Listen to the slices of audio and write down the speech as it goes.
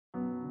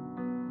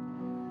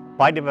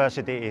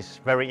Biodiversity is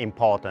very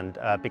important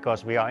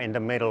because we are in the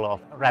middle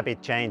of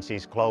rapid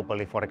changes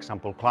globally, for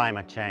example,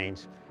 climate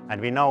change. And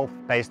we know,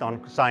 based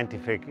on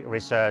scientific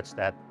research,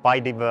 that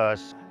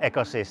biodiverse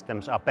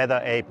ecosystems are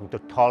better able to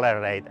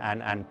tolerate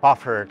and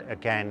buffered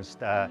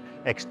against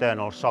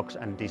external shocks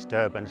and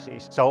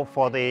disturbances. So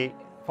for the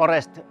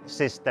forest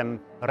system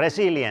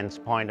resilience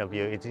point of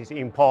view, it is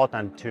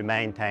important to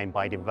maintain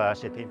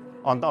biodiversity.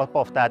 On top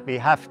of that, we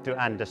have to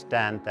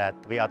understand that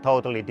we are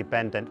totally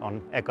dependent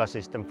on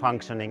ecosystem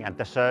functioning and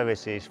the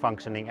services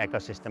functioning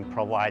ecosystem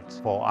provides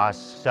for us.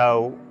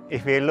 So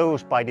if we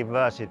lose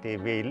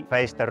biodiversity, we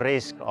face the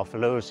risk of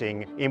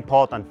losing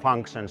important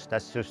functions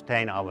that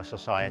sustain our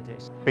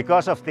societies.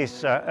 Because of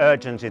this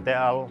urgency, there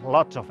are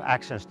lots of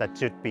actions that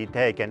should be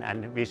taken,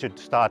 and we should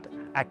start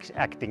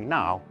acting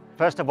now.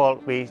 First of all,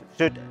 we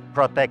should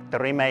protect the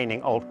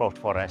remaining old-growth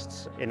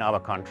forests in our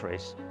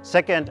countries.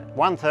 Second,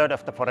 1/3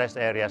 of the forest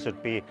area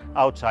should be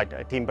outside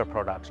timber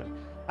production.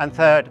 And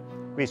third,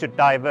 we should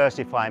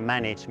diversify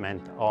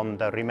management on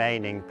the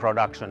remaining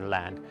production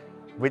land.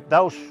 With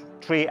those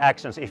three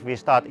actions, if we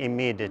start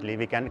immediately,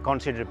 we can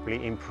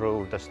considerably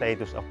improve the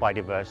status of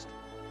biodiversity.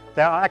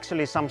 There are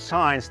actually some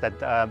signs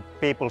that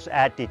people's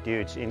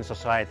attitudes in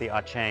society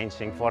are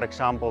changing. For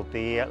example,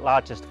 the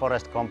largest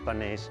forest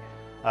companies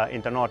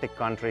in the Nordic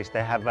countries,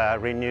 they have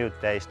renewed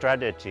their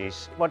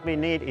strategies. What we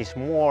need is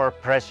more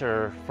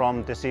pressure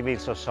from the civil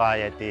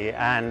society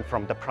and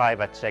from the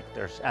private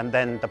sectors, and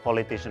then the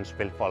politicians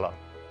will follow.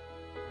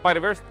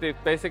 Biodiversity is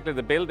basically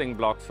the building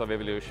blocks of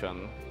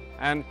evolution,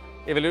 and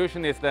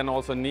evolution is then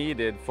also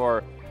needed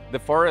for the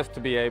forest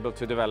to be able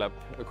to develop.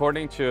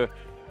 According to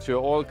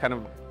all kind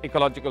of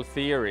ecological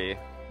theory,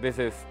 this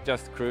is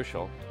just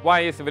crucial. Why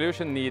is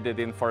evolution needed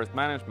in forest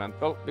management?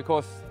 Well,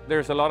 because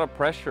there's a lot of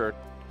pressure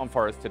on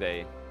forests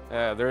today.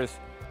 There is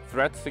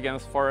threats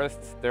against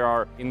forests, there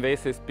are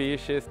invasive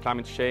species,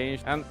 climate change,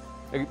 and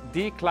a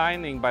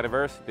declining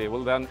biodiversity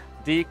will then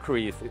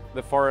decrease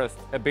the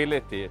forest's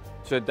ability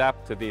to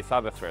adapt to these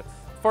other threats.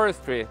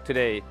 Forestry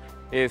today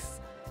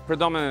is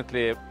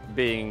predominantly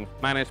being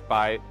managed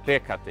by clear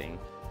cutting.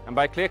 And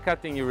by clear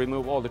cutting you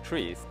remove all the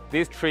trees.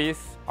 These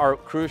trees are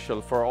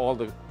crucial for all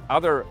the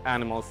other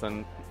animals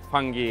and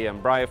fungi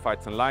and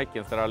bryophytes and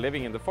lichens that are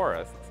living in the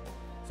forest.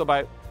 So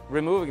by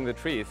removing the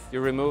trees,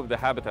 you remove the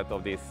habitat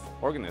of these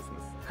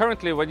organisms.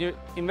 Currently, when you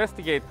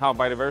investigate how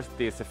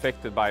biodiversity is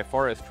affected by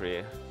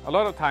forestry, a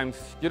lot of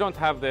times you don't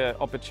have the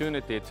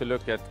opportunity to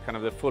look at kind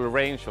of the full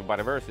range of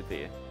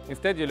biodiversity.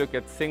 Instead, you look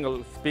at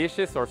single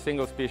species or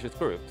single species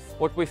groups.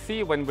 What we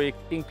see when we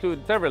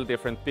include several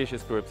different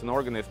species groups and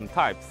organism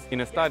types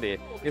in a study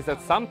is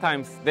that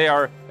sometimes they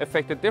are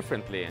affected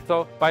differently.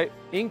 So by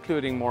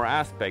including more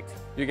aspects,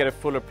 you get a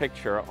fuller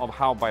picture of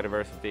how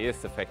biodiversity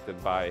is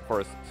affected by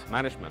forest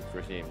management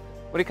regime.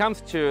 When it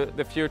comes to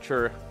the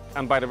future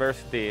and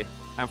biodiversity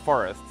and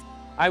forests,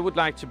 I would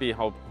like to be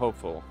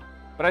hopeful,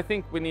 but I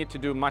think we need to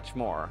do much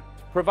more.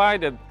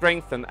 Provided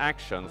strengthened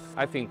actions,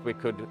 I think we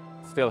could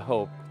still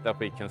hope that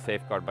we can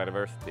safeguard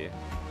biodiversity.